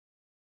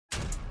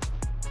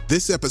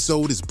This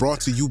episode is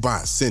brought to you by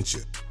Essentia.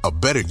 A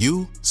better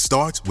you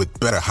starts with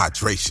better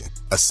hydration.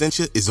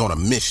 Essentia is on a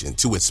mission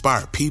to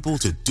inspire people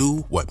to do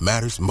what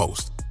matters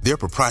most. Their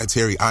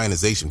proprietary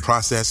ionization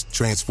process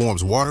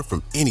transforms water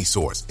from any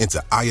source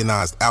into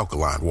ionized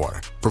alkaline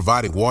water,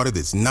 providing water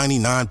that's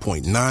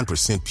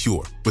 99.9%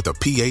 pure with a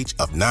pH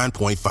of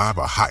 9.5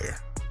 or higher.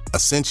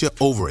 Essentia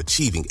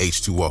Overachieving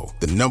H2O,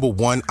 the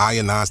 #1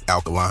 ionized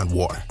alkaline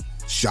water.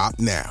 Shop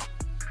now.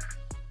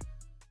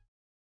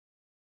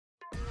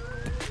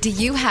 Do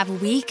you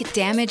have weak,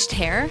 damaged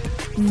hair?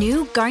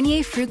 New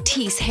Garnier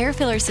Fructis hair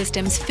filler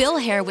systems fill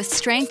hair with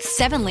strength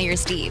 7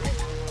 layers deep.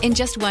 In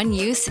just one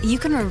use, you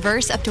can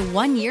reverse up to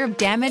 1 year of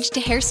damage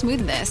to hair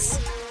smoothness.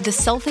 The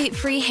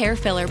sulfate-free hair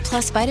filler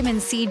plus vitamin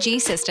C G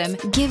system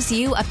gives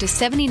you up to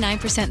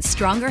 79%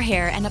 stronger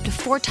hair and up to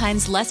 4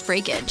 times less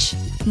breakage.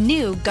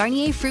 New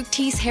Garnier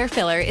Fructis hair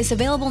filler is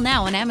available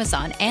now on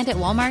Amazon and at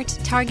Walmart,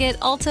 Target,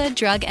 Ulta,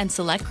 drug, and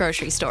select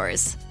grocery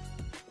stores.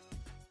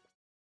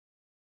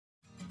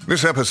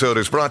 This episode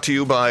is brought to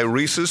you by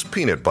Reese's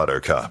Peanut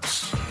Butter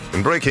Cups.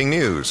 In breaking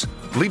news,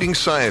 leading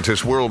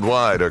scientists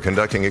worldwide are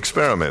conducting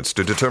experiments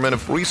to determine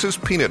if Reese's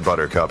Peanut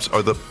Butter Cups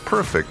are the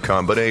perfect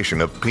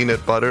combination of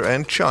peanut butter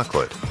and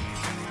chocolate.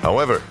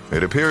 However,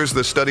 it appears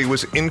the study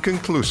was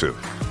inconclusive,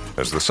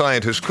 as the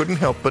scientists couldn't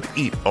help but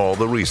eat all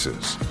the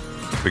Reese's.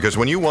 Because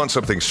when you want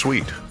something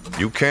sweet,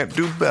 you can't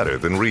do better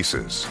than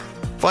Reese's.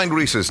 Find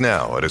Reese's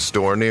now at a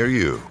store near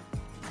you.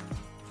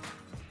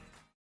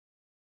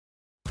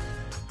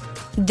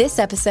 This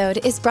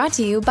episode is brought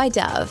to you by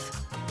Dove.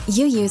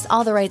 You use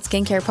all the right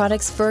skincare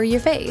products for your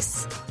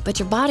face, but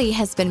your body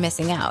has been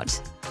missing out.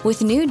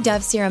 With new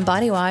Dove Serum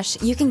Body Wash,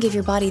 you can give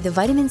your body the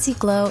vitamin C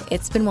glow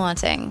it's been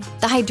wanting,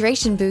 the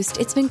hydration boost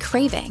it's been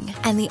craving,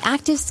 and the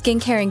active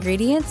skincare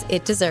ingredients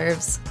it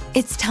deserves.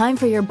 It's time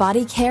for your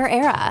body care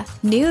era.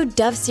 New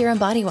Dove Serum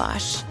Body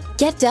Wash.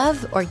 Get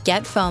Dove or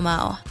get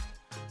FOMO.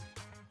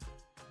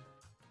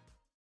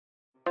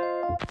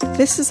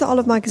 This is the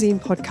Olive Magazine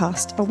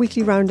podcast, a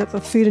weekly roundup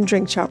of food and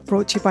drink chat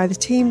brought to you by the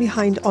team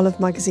behind Olive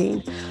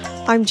Magazine.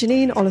 I'm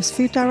Janine, Olive's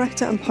food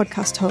director and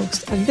podcast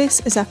host, and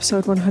this is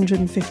episode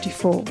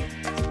 154.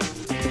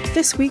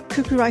 This week,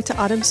 cookery writer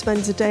Adam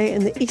spends a day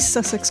in the East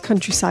Sussex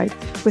countryside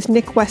with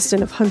Nick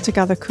Weston of Hunter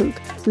Gather Cook,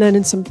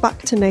 learning some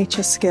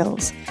back-to-nature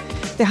skills.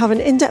 They have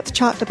an in-depth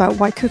chat about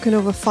why cooking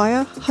over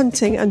fire,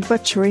 hunting and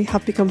butchery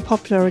have become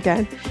popular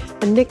again,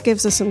 and Nick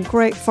gives us some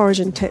great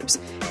foraging tips,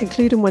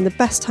 including when the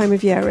best time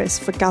of year is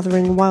for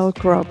gathering wild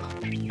grub.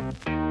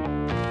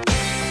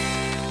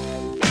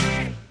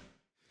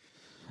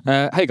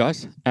 Hey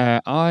guys,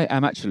 I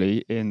am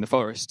actually in the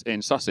forest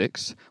in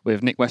Sussex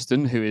with Nick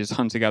Weston, who is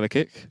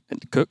hunter-gatherer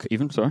cook.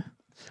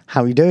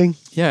 How are you doing?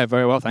 Yeah,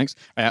 very well, thanks.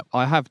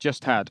 I have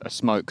just had a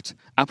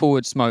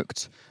applewood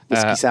smoked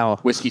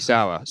whiskey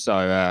sour.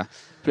 So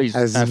please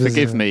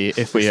forgive me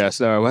if we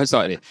slur our words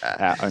slightly.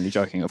 Only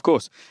joking, of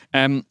course.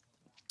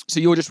 So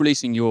you're just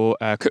releasing your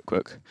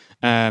cookbook,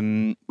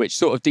 which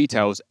sort of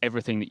details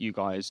everything that you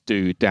guys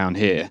do down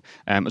here.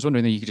 I was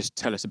wondering if you could just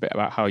tell us a bit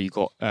about how you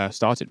got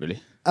started,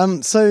 really.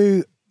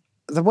 So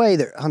the way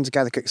that Hunter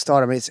Gather Cook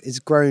started, it's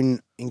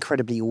grown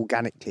incredibly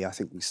organically. I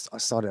think I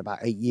started about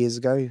 8 years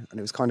ago, and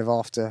it was kind of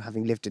after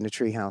having lived in a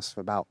treehouse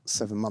for about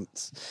 7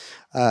 months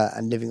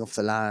and living off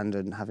the land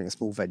and having a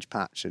small veg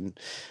patch and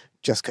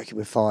just cooking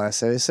with fire.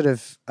 So it's sort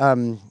of...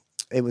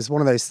 it was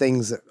one of those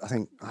things that I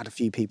think I had a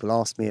few people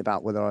ask me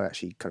about whether I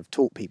actually kind of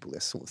taught people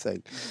this sort of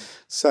thing.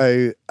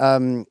 So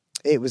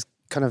it was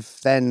kind of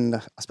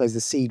then, I suppose, the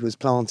seed was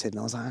planted, and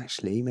I was like,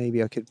 actually,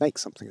 maybe I could make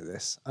something of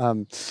this.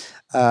 And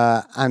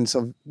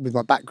sort of with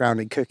my background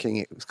in cooking,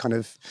 it was kind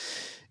of,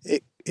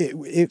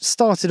 it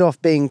started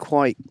off being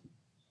quite,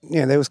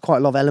 there was quite a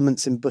lot of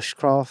elements in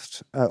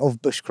bushcraft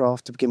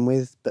to begin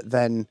with, but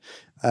then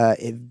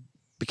it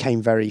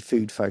became very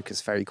food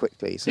focused very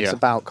quickly. So it's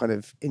about kind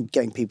of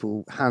getting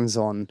people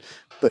hands-on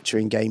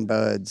butchering game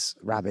birds,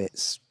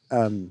 rabbits,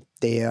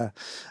 deer,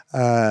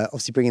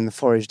 obviously bringing the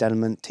foraged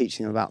element,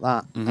 teaching them about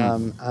that,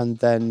 and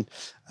then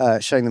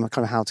showing them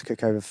kind of how to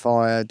cook over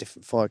fire,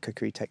 different fire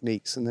cookery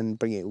techniques, and then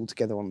bring it all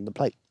together on the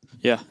plate.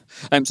 Yeah.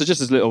 So just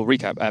as a little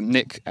recap,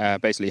 Nick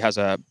basically has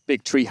a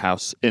big tree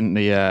house in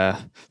the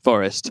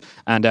forest,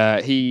 and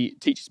he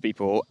teaches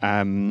people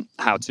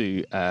how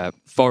to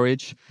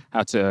forage,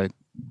 how to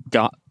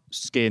gut,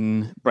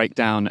 skin, break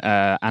down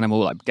animal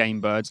like game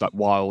birds, like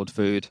wild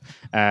food,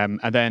 and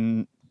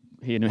then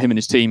him and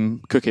his team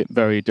cook it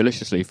very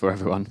deliciously for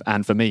everyone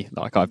and for me,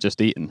 like I've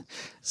just eaten.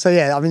 So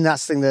yeah, I mean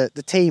that's the thing.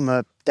 The team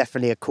are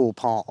definitely a core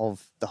part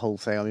of the whole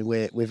thing. I mean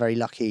we're very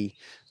lucky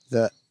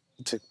that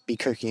to be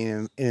cooking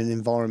in an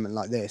environment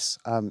like this.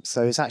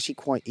 So it's actually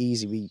quite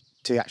easy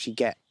to actually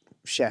get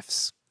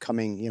chefs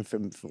coming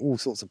from all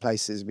sorts of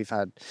places. We've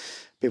had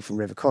people from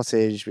River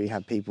Cottage, we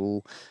had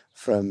people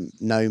from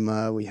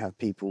Noma, we have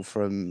people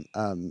from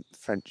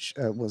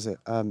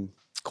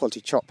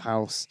Quality Chop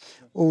House,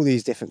 all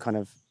these different kind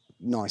of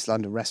nice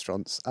London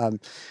restaurants.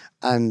 And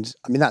I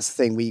mean, that's the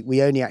thing,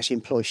 we only actually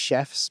employ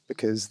chefs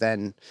because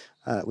then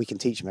we can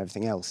teach them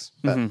everything else,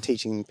 but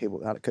teaching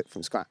people how to cook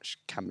from scratch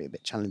can be a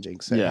bit challenging.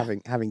 So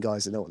having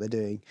guys that know what they're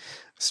doing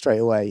straight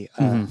away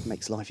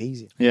makes life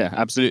easier. Yeah,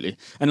 absolutely.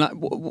 And like,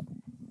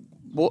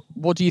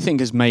 what do you think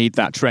has made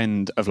that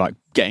trend of like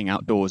getting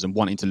outdoors and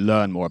wanting to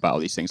learn more about all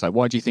these things? Like,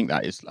 why do you think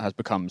that has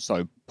become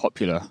so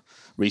popular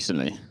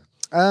recently?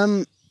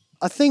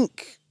 I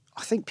think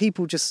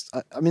people just.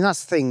 I mean,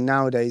 that's the thing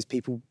nowadays.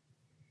 People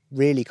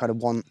really kind of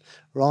want,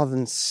 rather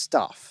than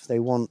stuff, they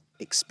want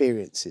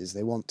experiences.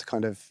 They want to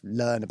kind of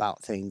learn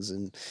about things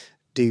and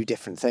do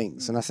different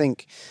things. And I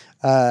think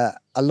a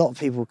lot of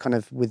people kind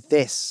of with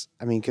this,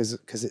 I mean, because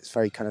it's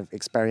very kind of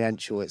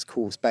experiential, it's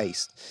course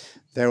based,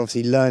 they're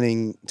obviously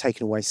learning,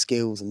 taking away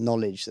skills and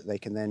knowledge that they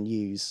can then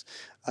use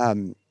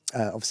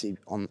obviously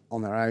on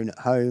their own at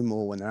home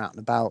or when they're out and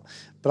about.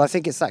 But I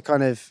think it's that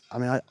kind of, I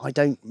mean, I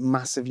don't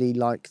massively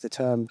like the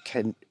term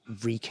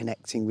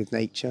reconnecting with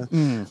nature,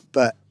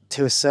 but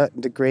to a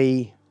certain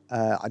degree,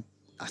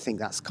 I think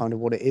that's kind of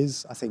what it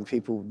is. I think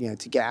people,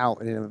 to get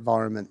out in an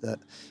environment that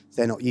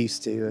they're not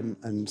used to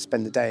and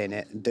spend the day in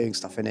it and doing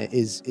stuff in it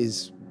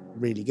is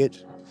really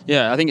good.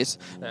 Yeah, I think it's,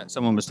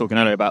 someone was talking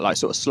earlier about like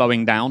sort of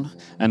slowing down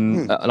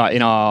and like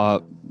in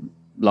our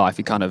life,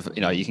 you kind of,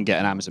 you can get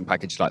an Amazon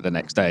package like the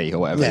next day or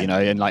whatever,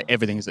 and like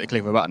everything's at the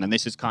click of a button. And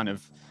this is kind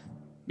of,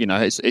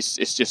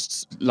 it's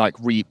just like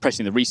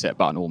pressing the reset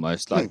button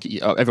almost. Like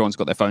everyone's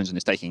got their phones and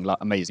it's taking like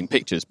amazing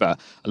pictures, but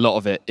a lot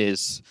of it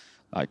is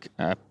like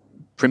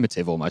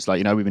primitive almost.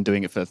 Like we've been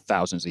doing it for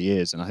thousands of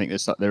years, and I think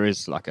there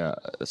is like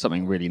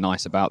something really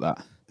nice about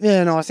that.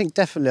 Yeah, no, I think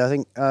definitely. I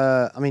think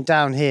I mean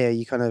down here,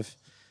 you kind of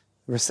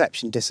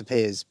reception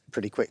disappears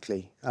pretty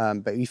quickly,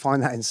 but you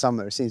find that in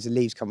summer, as soon as the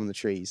leaves come on the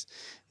trees,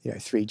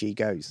 3G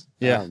goes.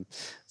 Yeah.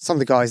 Some of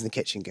the guys in the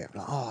kitchen go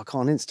like, "Oh, I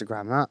can't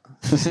Instagram that.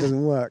 This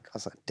doesn't work." I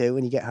was like, "Do it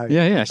when you get home."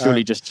 Yeah.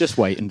 Surely just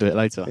wait and do it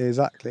later.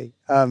 Exactly.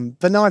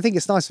 But no, I think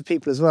it's nice for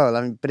people as well.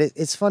 I mean, but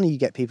it's funny you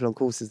get people on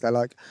courses. They're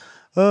like,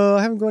 "Oh,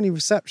 I haven't got any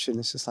reception."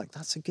 It's just like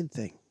that's a good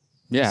thing.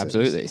 Yeah, so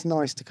absolutely. It's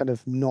nice to kind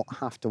of not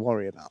have to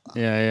worry about that.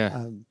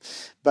 Yeah.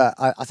 But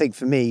I think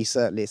for me,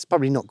 certainly, it's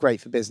probably not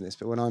great for business.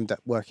 But when I'm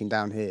working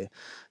down here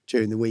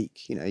during the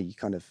week,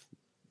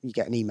 you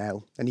get an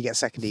email, then you get a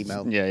second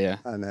email,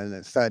 and then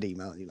a third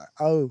email, and you're like,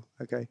 oh,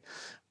 okay,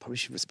 probably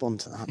should respond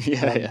to that.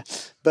 Yeah.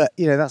 But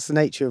that's the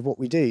nature of what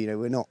we do.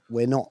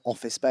 We're not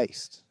office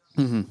based.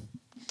 Mm-hmm.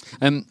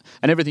 And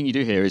everything you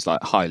do here is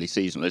like highly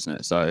seasonal, isn't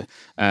it? So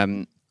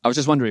I was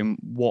just wondering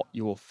what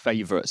your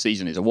favourite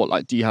season is, or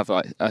what do you have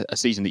like a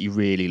season that you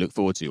really look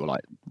forward to, or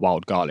like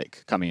wild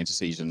garlic coming into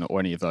season,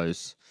 or any of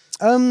those?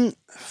 I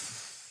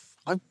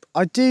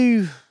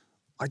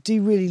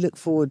do really look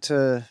forward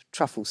to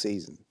truffle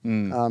season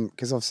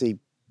because obviously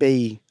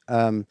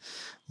my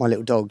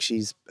little dog,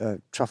 she's a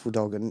truffle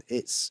dog, and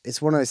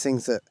it's one of those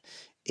things that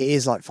it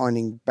is like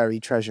finding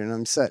buried treasure.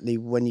 And certainly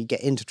when you get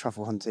into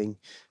truffle hunting,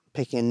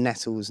 picking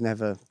nettles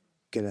never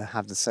gonna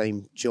have the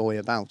same joy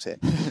about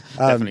it.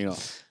 Definitely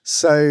not.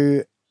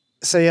 So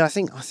yeah, I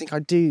think I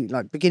do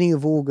like beginning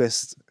of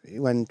August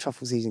when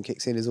truffle season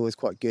kicks in is always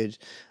quite good.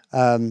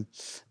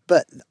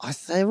 But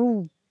they're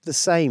all the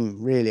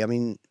same, really. I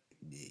mean,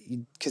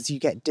 because you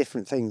get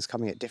different things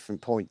coming at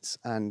different points,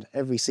 and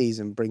every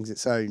season brings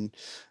its own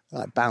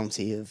like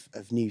bounty of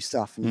new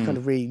stuff, and you kind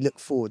of really look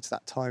forward to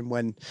that time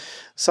when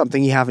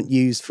something you haven't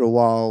used for a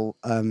while,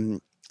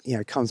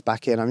 comes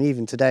back in. I mean,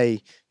 even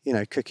today,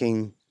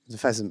 cooking the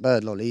pheasant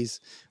bird lollies,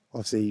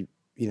 obviously,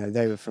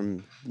 they were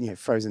from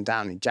frozen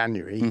down in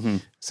January,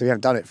 so we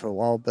haven't done it for a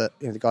while. But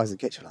the guys in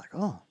the kitchen are like,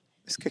 oh,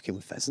 it's cooking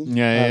with pheasant.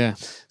 Yeah.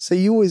 So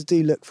you always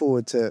do look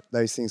forward to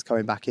those things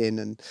coming back in,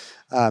 and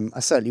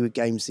certainly with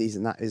game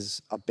season, that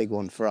is a big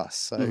one for us.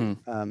 So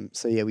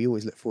so yeah, we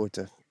always look forward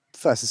to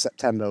 1st of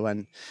September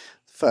when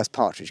the first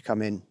partridge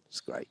come in.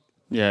 It's great.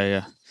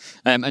 Yeah.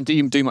 And do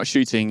you do much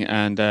shooting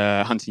and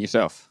hunting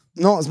yourself?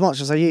 Not as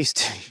much as I used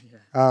to.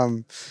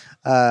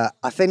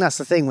 I think that's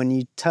the thing, when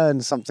you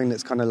turn something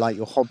that's kind of like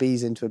your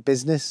hobbies into a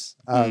business,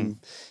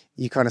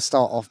 you kind of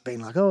start off being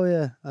like, oh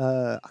yeah,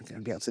 I'm going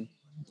to be able to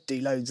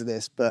do loads of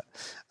this. But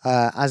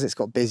as it's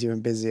got busier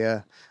and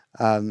busier,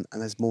 and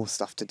there's more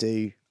stuff to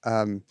do,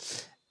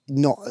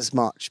 not as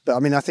much. But I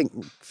mean, I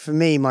think for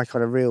me, my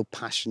kind of real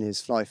passion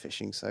is fly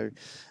fishing. So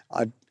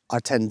I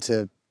tend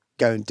to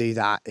go and do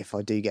that if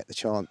I do get the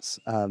chance.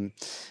 And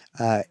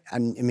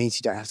it means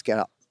you don't have to get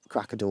up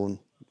crack of dawn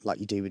like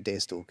you do with deer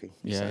stalking.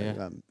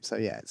 So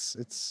yeah,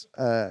 it's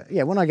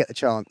when I get the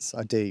chance,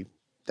 I do,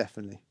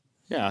 definitely.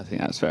 Yeah, I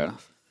think that's fair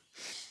enough.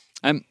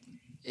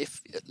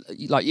 If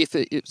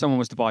someone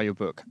was to buy your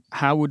book,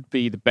 how would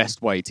be the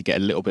best way to get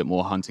a little bit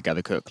more hunter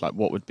gather cook? Like,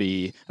 what would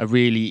be a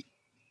really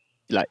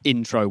like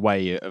intro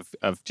way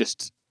of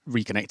just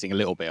reconnecting a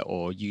little bit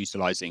or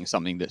utilizing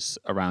something that's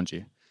around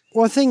you?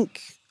 Well, I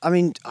think,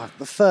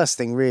 the first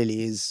thing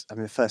really is,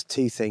 the first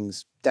two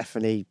things,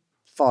 definitely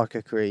fire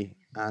cookery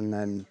and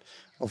then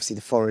obviously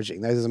the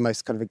foraging. Those are the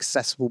most kind of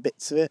accessible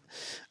bits of it.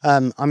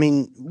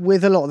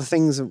 With a lot of the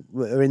things that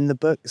are in the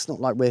book, it's not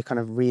like we're kind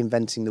of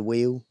reinventing the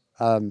wheel.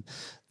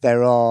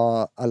 There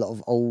are a lot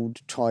of old,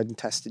 tried and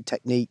tested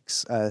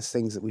techniques,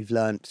 things that we've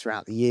learned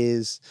throughout the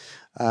years.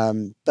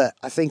 But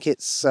I think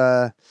it's,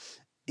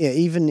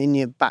 even in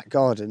your back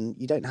garden,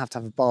 you don't have to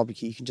have a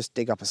barbecue. You can just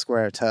dig up a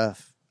square of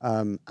turf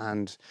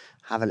and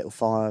have a little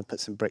fire, put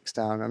some bricks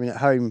down. I mean, at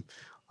home,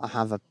 I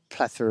have a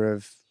plethora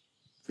of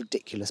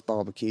ridiculous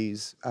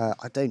barbecues.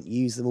 I don't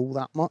use them all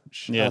that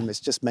much. It's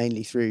just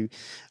mainly through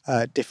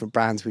different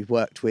brands we've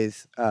worked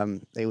with.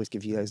 They always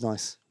give you those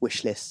nice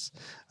wish lists.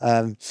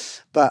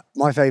 But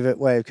my favourite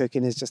way of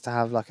cooking is just to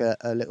have like a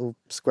little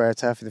square of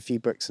turf with a few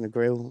bricks and a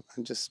grill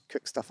and just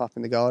cook stuff up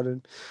in the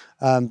garden.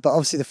 But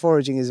obviously the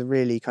foraging is a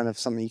really kind of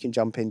something you can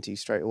jump into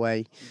straight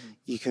away.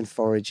 You can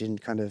forage in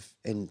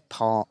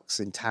parks,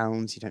 in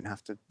towns. You don't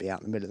have to be out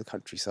in the middle of the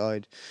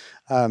countryside.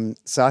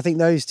 So I think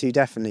those two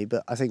definitely.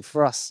 But I think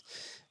for us,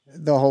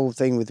 the whole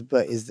thing with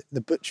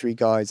the butchery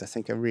guides, I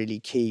think, are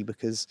really key,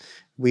 because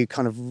we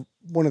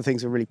one of the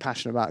things we're really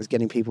passionate about is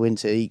getting people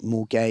into eating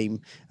more game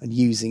and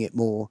using it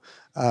more,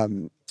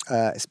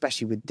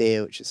 especially with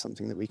deer, which is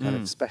something that we kind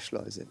of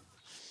specialise in.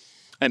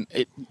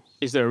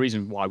 Is there a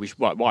reason why we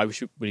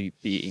should be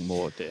eating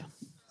more deer?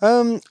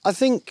 I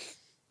think,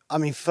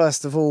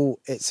 first of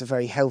all, it's a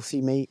very healthy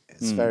meat.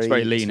 It's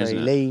very lean, isn't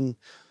it? Lean.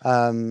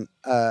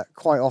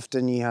 Quite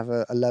often you have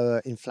a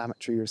lower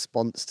inflammatory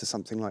response to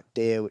something like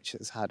deer, which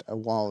has had a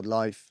wild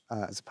life,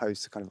 as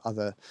opposed to kind of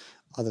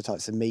other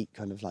types of meat,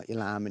 kind of like your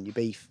lamb and your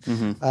beef.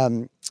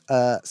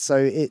 So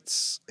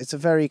it's a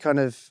very kind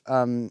of,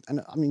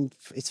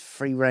 it's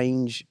free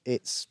range.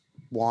 It's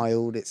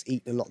wild. It's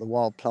eaten a lot of the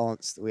wild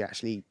plants that we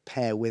actually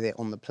pair with it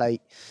on the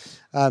plate.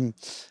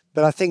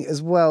 But I think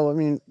as well,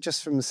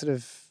 just from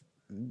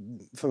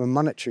a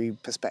monetary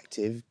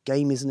perspective,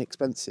 game isn't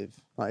expensive.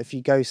 Like, if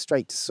you go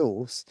straight to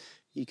source,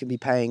 you can be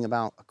paying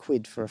about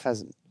 £1 for a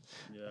pheasant.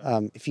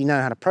 If you know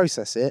how to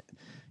process it,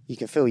 you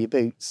can fill your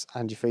boots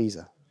and your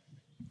freezer.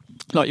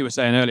 Like you were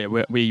saying earlier,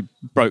 we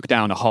broke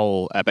down a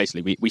whole,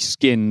 basically we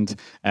skinned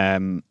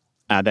and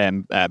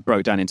then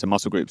broke down into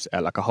muscle groups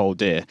like a whole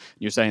deer.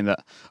 You're saying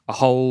that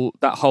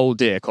that whole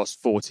deer costs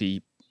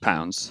 £40,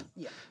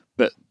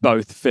 but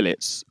both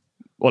fillets,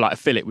 or like a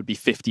fillet, would be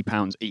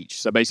 £50 each.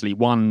 So basically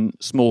one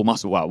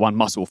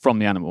muscle from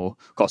the animal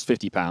costs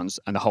 £50,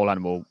 and the whole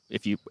animal,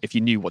 if you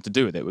knew what to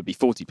do with it, would be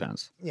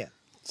 £40. Yeah.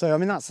 So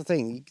that's the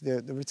thing.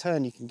 The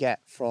return you can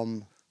get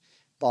from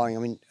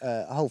buying,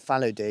 a whole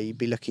fallow deer, you'd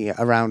be looking at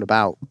around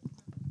about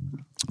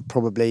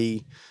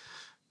probably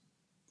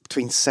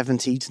between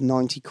 70 to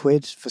 90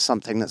 quid for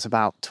something that's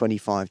about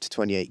 25 to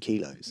 28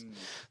 kilos.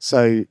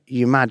 So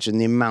you imagine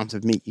the amount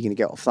of meat you're going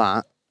to get off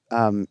that.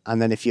 And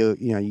then if you're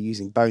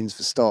using bones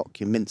for stock,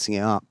 you're mincing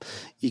it up,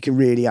 you can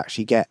really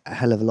actually get a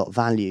hell of a lot of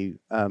value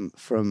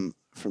from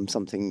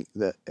something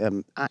that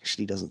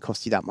actually doesn't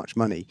cost you that much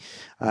money.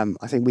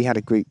 I think we had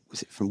a group,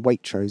 was it from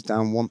Waitrose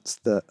down once,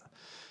 that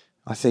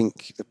I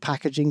think the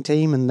packaging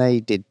team, and they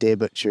did deer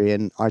butchery,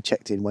 and I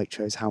checked in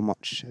Waitrose how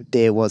much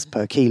deer was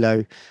per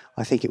kilo.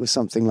 I think it was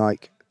something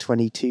like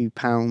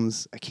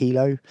 £22 a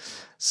kilo.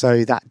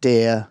 So that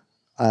deer,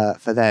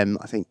 for them,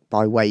 I think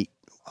by weight,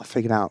 I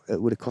figured out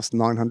it would have cost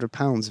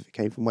 £900 if it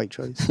came from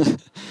Waitrose.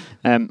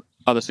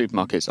 Other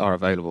supermarkets are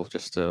available,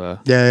 just to...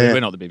 Yeah. We're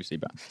not the BBC,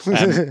 but...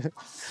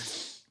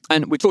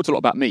 and we talked a lot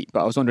about meat,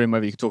 but I was wondering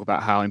whether you could talk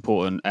about how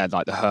important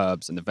like the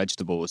herbs and the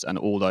vegetables and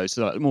all those,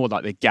 so more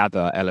like the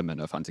gather element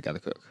of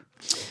hunter-gatherer cook.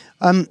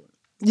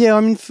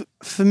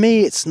 For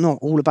me, it's not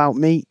all about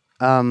meat.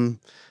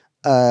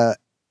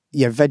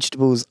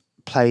 Vegetables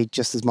play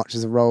just as much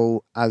as a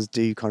role as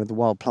do kind of the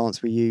wild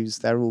plants we use.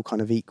 They're all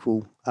kind of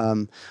equal.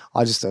 I'm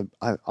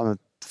a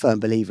firm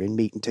believer in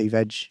meat and two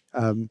veg.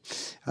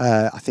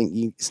 I think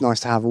it's nice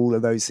to have all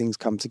of those things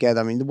come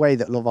together. The way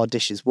that a lot of our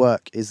dishes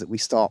work is that we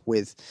start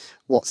with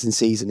what's in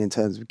season in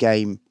terms of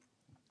game,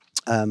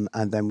 and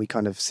then we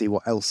kind of see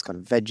what else kind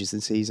of veg is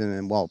in season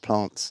and wild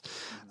plants.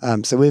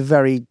 So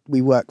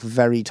we work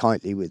very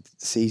tightly with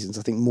the seasons.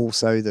 I think more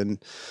so than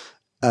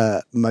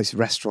most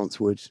restaurants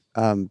would,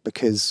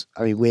 because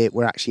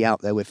we're actually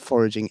out there, we're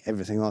foraging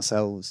everything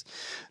ourselves,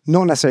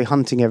 not necessarily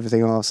hunting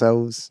everything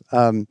ourselves,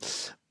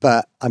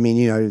 but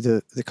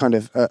the kind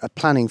of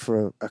planning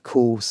for a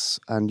course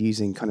and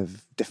using kind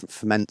of different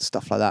ferment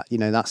stuff like that,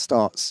 that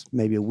starts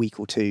maybe a week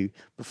or two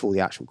before the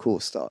actual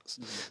course starts.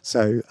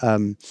 So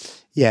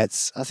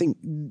I think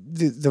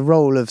the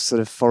role of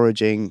sort of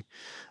foraging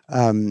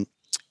in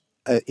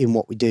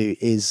what we do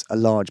is a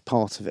large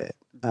part of it.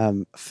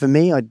 For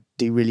me, I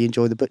do really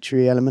enjoy the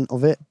butchery element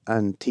of it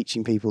and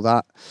teaching people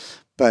that.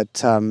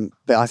 But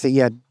I think,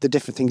 the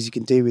different things you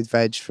can do with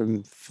veg,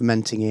 from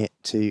fermenting it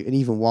to, and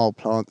even wild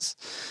plants,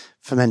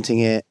 fermenting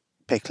it,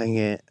 pickling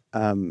it,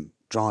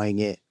 drying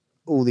it,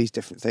 all these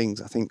different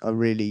things, I think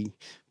really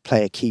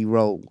play a key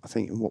role, I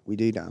think, in what we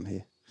do down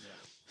here.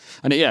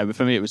 And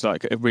for me, it was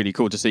like really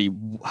cool to see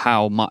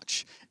how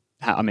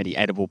many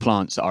edible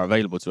plants are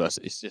available to us.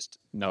 It's just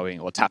knowing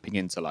or tapping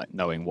into like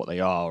knowing what they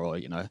are, or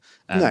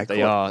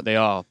they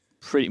are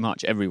pretty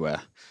much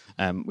everywhere.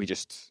 You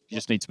just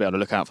need to be able to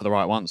look out for the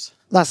right ones.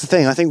 That's the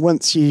thing. I think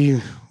like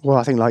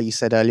you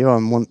said earlier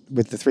on,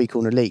 with the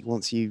three-cornered leek,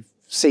 once you've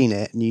seen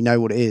it and you know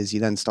what it is, you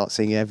then start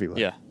seeing it everywhere.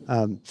 Yeah.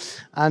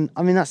 And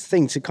I mean, that's the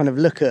thing, to kind of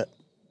look at,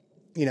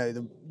 you know,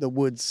 the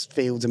woods,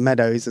 fields and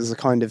meadows as a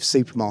kind of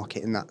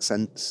supermarket in that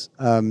sense.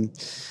 You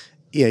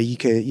know,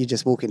 you're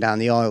just walking down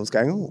the aisles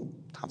going, oh,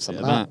 have some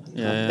of that.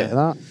 Yeah. Bit of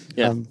that.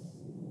 Yeah.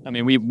 I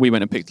mean, we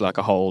went and picked like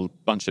a whole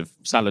bunch of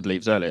salad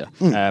leaves earlier,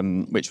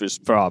 which was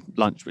for our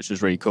lunch, which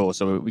was really cool.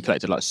 So we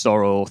collected like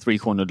sorrel,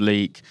 three-cornered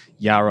leek,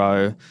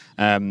 yarrow,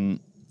 and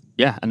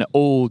they're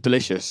all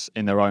delicious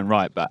in their own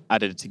right, but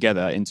added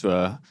together into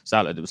a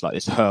salad, it was like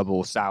this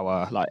herbal,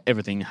 sour, like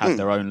everything had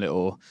their own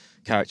little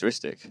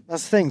characteristic.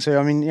 That's the thing. So,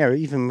 I mean, you know,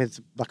 even with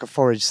like a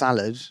forage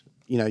salad,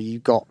 you know,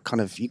 you've got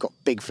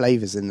big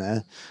flavours in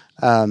there,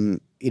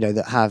 you know,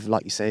 that have,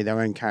 like you say, their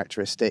own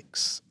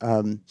characteristics.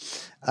 And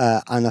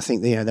I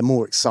think, you know, they're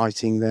more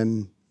exciting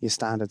than your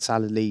standard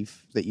salad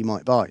leaf that you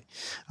might buy.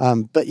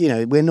 But, you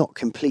know, we're not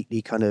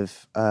completely kind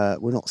of,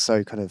 we're not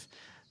so kind of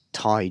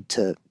tied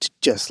to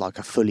just like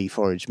a fully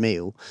foraged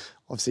meal.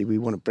 Obviously, we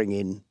want to bring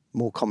in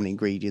more common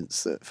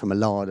ingredients from a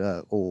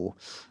larder or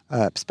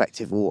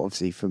perspective, or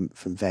obviously from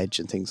veg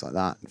and things like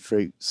that and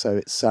fruit.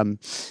 So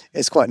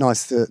it's quite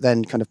nice to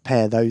then kind of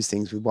pair those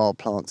things with wild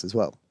plants as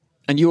well.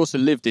 And you also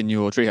lived in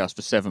your treehouse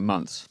for 7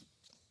 months.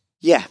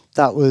 Yeah,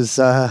 that was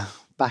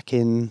back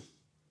in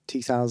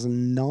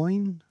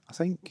 2009, I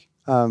think,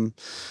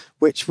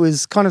 which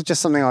was kind of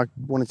just something I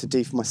wanted to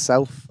do for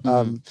myself.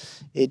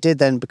 It did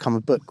then become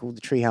a book called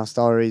The Treehouse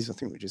Diaries, I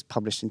think, which was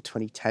published in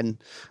 2010.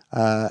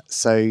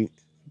 So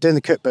doing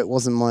the cookbook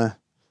wasn't my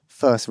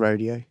first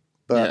rodeo,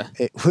 but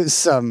it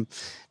was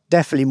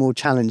definitely more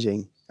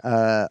challenging,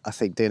 I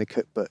think, doing a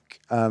cookbook.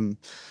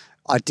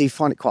 I do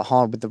find it quite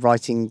hard with the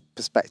writing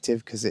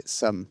perspective because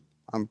it's I'm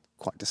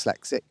quite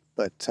dyslexic,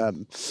 but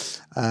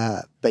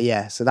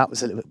yeah, so that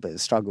was a little bit of a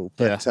struggle.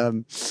 But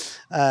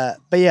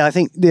yeah, I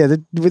think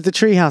with the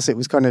treehouse,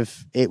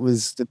 it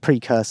was the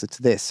precursor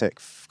to this, so it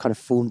kind of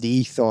formed the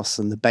ethos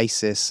and the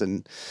basis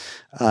and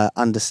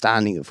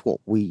understanding of what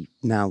we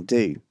now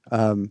do.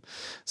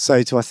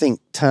 So to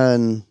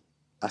turn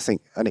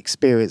an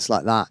experience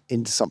like that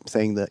into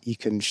something that you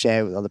can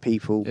share with other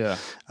people,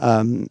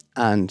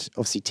 and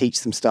obviously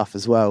teach them stuff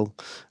as well,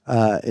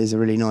 is a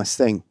really nice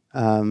thing.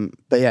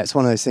 But yeah, it's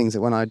one of those things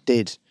that when I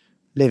did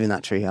live in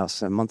that treehouse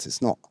for months,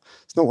 it's not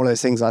one of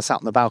those things I sat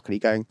on the balcony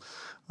going,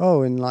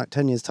 oh, in like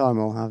 10 years' time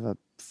I'll have a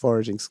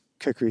foraging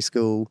cookery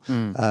school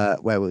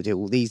where we'll do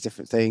all these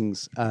different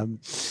things,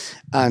 and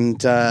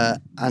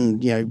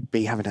you know,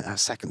 be having a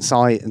second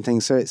sight and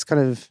things. So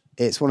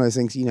it's one of those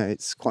things, you know,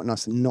 it's quite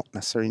nice to not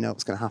necessarily know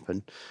what's going to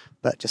happen,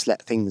 but just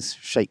let things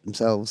shape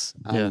themselves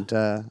and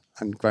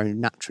grow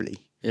naturally.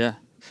 Yeah.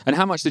 And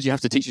how much did you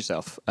have to teach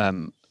yourself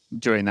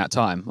during that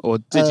time, or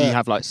did you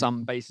have like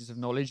some basis of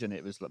knowledge, and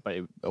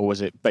or was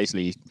it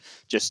basically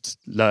just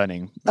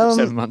learning?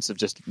 7 months of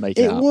just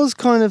making it up? Was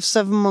kind of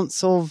 7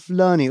 months of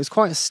learning. It was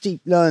quite a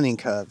steep learning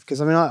curve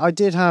because I mean I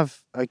did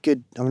have a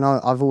good. I mean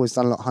I've always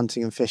done a lot of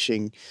hunting and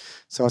fishing,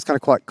 so I was kind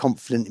of quite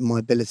confident in my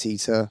ability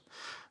to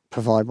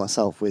provide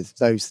myself with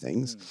those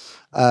things.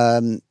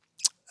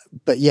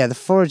 But yeah, the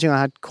foraging,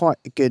 I had quite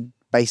a good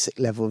basic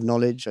level of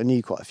knowledge. I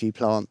knew quite a few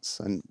plants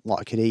and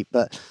what I could eat,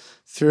 but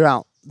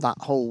throughout that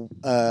whole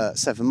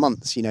 7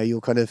 months, you know,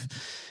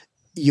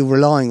 you're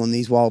relying on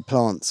these wild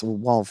plants or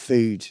wild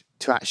food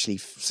to actually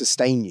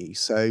sustain you.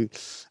 So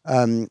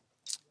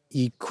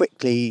you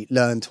quickly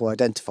learn to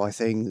identify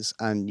things,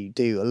 and you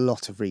do a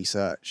lot of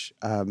research,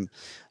 a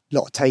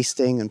lot of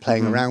tasting and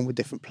playing around with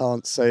different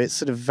plants. So it's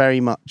sort of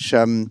very much,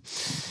 it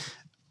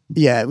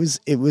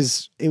was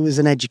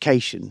an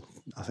education,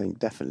 I think,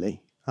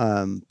 definitely,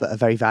 but a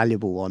very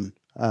valuable one.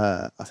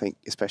 I think,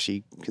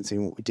 especially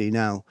considering what we do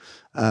now.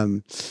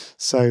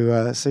 So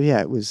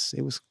yeah, it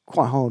was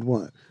quite hard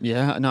work.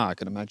 Yeah, no, I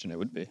can imagine it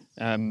would be.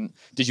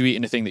 Did you eat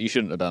anything that you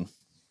shouldn't have done,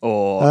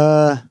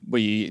 or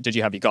did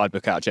you have your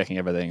guidebook out checking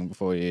everything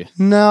before you?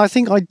 No, I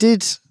think I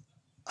did.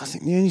 I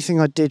think the only thing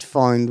I did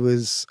find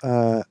was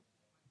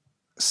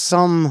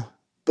some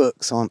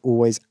books aren't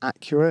always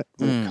accurate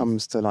when it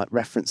comes to like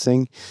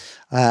referencing,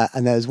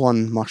 and there's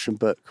one mushroom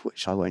book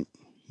which I won't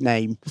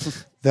name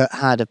that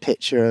had a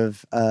picture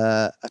of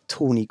a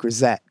tawny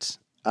grisette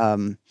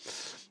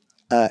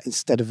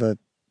instead of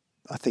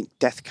I think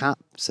death cap.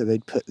 So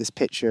they'd put this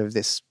picture of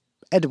this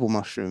edible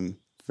mushroom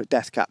for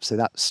death cap. So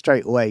that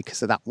straight away,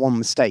 because of that one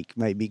mistake,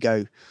 made me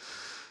go,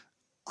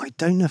 I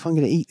don't know if I'm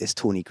going to eat this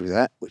tawny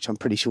grisette, which I'm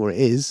pretty sure it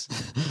is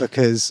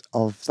because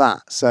of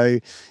that. So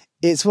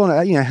it's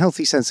one, you know,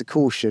 healthy sense of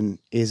caution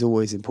is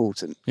always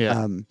important.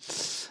 Yeah.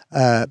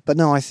 But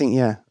no, I think,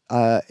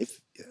 if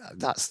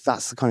that's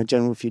the kind of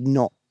general, if you're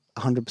not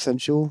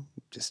 100% sure,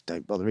 just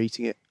don't bother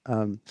eating it.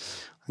 I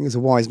think as a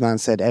wise man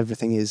said,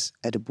 everything is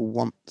edible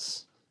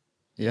once.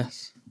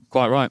 Yes,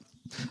 quite right.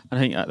 I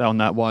think on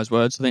that wise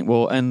words, I think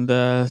we'll end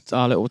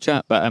our little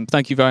chat. But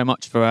thank you very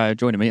much for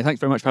joining me. Thanks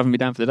very much for having me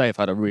down for the day. I've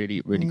had a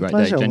really, really great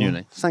Pleasure. day,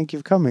 genuinely. Well, thank you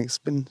for coming. It's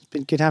been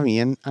good having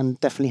you, and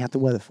definitely had the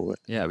weather for it.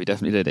 Yeah, we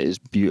definitely did. It is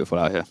beautiful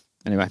out here.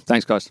 Anyway,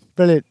 thanks, guys.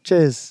 Brilliant.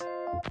 Cheers.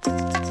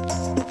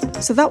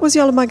 So that was the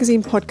Olive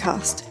Magazine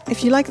podcast.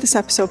 If you like this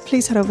episode,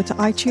 please head over to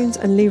iTunes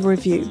and leave a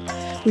review.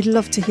 We'd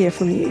love to hear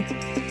from you.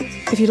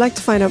 If you'd like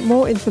to find out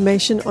more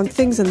information on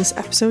things in this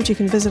episode, you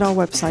can visit our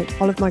website,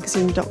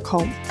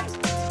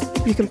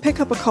 olivemagazine.com. You can pick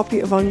up a copy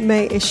of our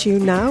May issue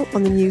now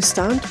on the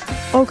newsstand,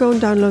 or go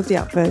and download the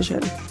app version.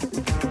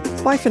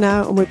 Bye for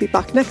now, and we'll be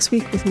back next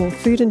week with more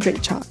food and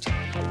drink chat.